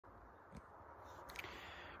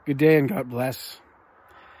Good day and God bless.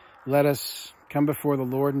 Let us come before the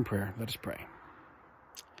Lord in prayer. Let us pray.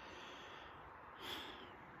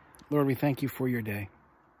 Lord, we thank you for your day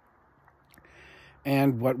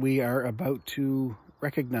and what we are about to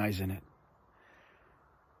recognize in it.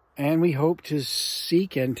 And we hope to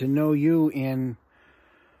seek and to know you in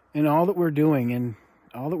all that we're doing and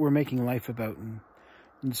all that we're making life about.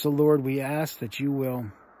 And so, Lord, we ask that you will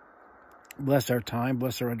bless our time,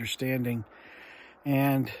 bless our understanding,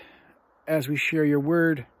 and as we share your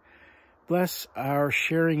word, bless our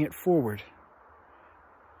sharing it forward.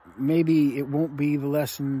 Maybe it won't be the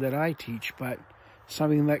lesson that I teach, but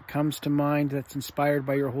something that comes to mind that's inspired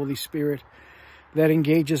by your Holy Spirit that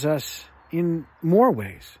engages us in more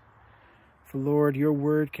ways. For Lord, your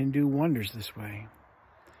word can do wonders this way,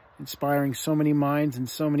 inspiring so many minds in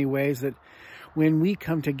so many ways that when we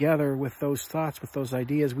come together with those thoughts, with those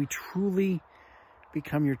ideas, we truly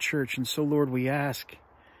become your church. And so, Lord, we ask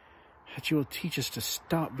that you will teach us to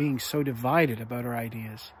stop being so divided about our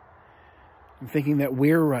ideas and thinking that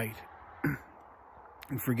we're right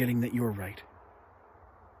and forgetting that you're right.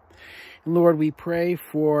 And Lord, we pray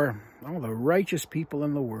for all the righteous people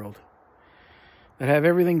in the world that have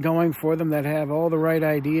everything going for them, that have all the right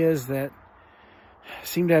ideas, that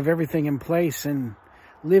seem to have everything in place and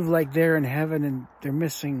live like they're in heaven, and they're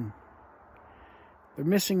missing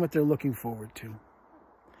what they're looking forward to.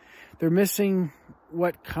 They're missing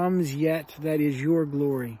what comes yet, that is your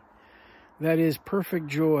glory, that is perfect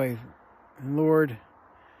joy. And Lord,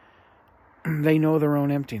 they know their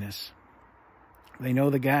own emptiness. They know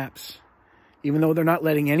the gaps, even though they're not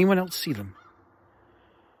letting anyone else see them.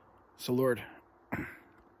 So Lord,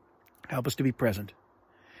 help us to be present,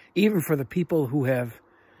 even for the people who have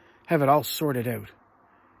it all sorted out,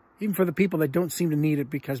 even for the people that don't seem to need it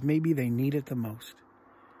because maybe they need it the most.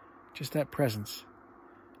 Just that presence,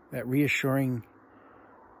 that reassuring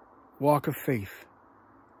walk of faith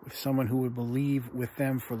with someone who would believe with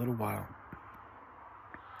them for a little while.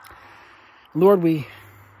 Lord, we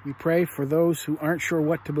pray for those who aren't sure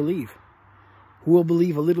what to believe, who will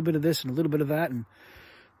believe a little bit of this and a little bit of that and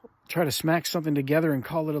try to smack something together and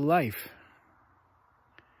call it a life.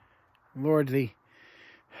 Lord, the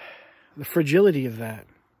fragility of that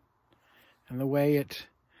and the way it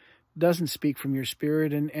doesn't speak from your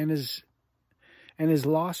Spirit and is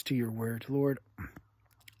lost to your word. Lord,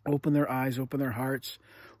 open their eyes, open their hearts.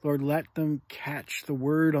 Lord, let them catch the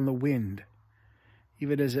word on the wind,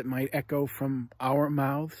 even as it might echo from our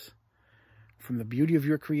mouths, from the beauty of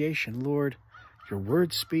your creation. Lord, your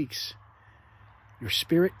word speaks. Your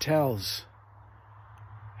Spirit tells.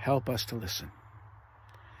 Help us to listen.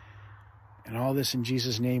 And all this in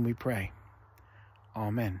Jesus' name we pray.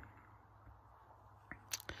 Amen.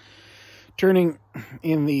 Turning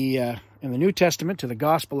in the New Testament to the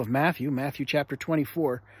Gospel of Matthew, Matthew chapter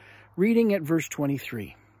 24, reading at verse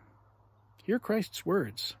 23. Hear Christ's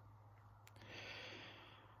words.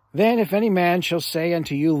 Then if any man shall say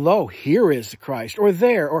unto you, Lo, here is the Christ, or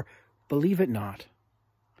there, or believe it not.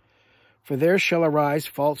 For there shall arise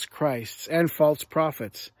false Christs and false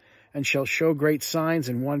prophets, and shall show great signs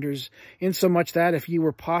and wonders, insomuch that, if ye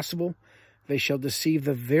were possible, they shall deceive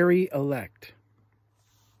the very elect.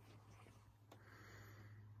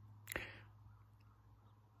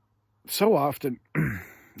 So often,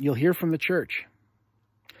 you'll hear from the church,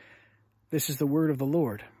 this is the word of the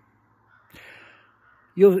Lord.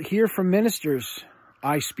 You'll hear from ministers,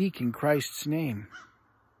 I speak in Christ's name.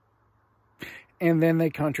 And then they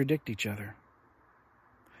contradict each other.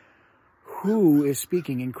 Who is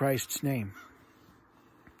speaking in Christ's name?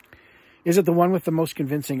 Is it the one with the most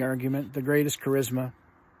convincing argument, the greatest charisma?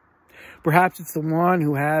 Perhaps it's the one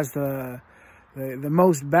who has the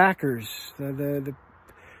most backers,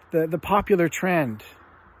 the popular trend,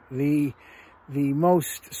 the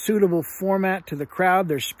most suitable format to the crowd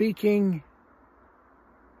they're speaking.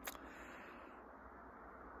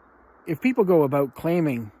 If people go about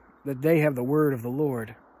claiming that they have the word of the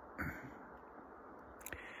Lord,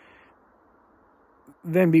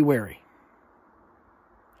 then be wary.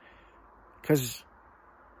 Because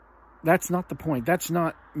that's not the point. That's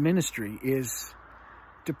not ministry, is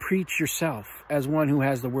to preach yourself as one who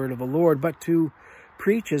has the word of the Lord, but to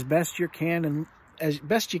preach as best you can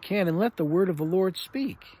and let the word of the Lord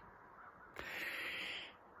speak.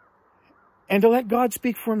 And to let God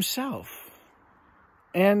speak for himself.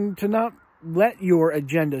 And to not let your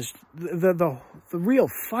agendas, the real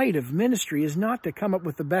fight of ministry is not to come up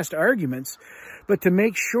with the best arguments, but to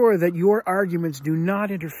make sure that your arguments do not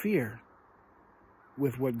interfere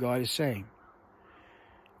with what God is saying.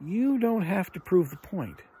 You don't have to prove the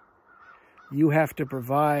point. You have to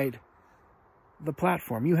provide the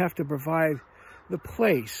platform. You have to provide the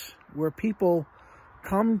place where people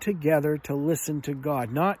come together to listen to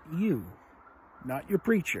God. Not you, not your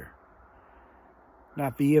preacher,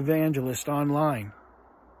 not the evangelist online,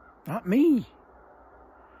 not me.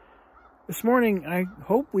 This morning, I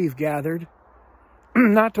hope we've gathered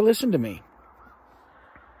not to listen to me,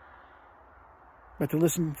 but to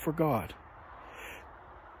listen for God.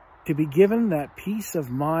 To be given that peace of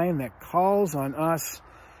mind that calls on us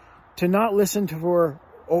to not listen for,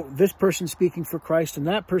 oh, this person speaking for Christ and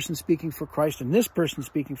that person speaking for Christ and this person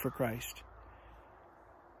speaking for Christ.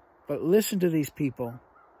 But listen to these people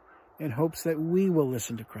in hopes that we will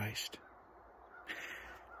listen to Christ.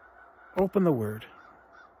 Open the Word.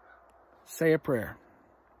 Say a prayer.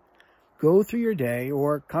 Go through your day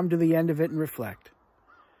or come to the end of it and reflect.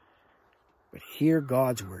 But hear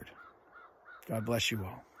God's Word. God bless you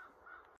all.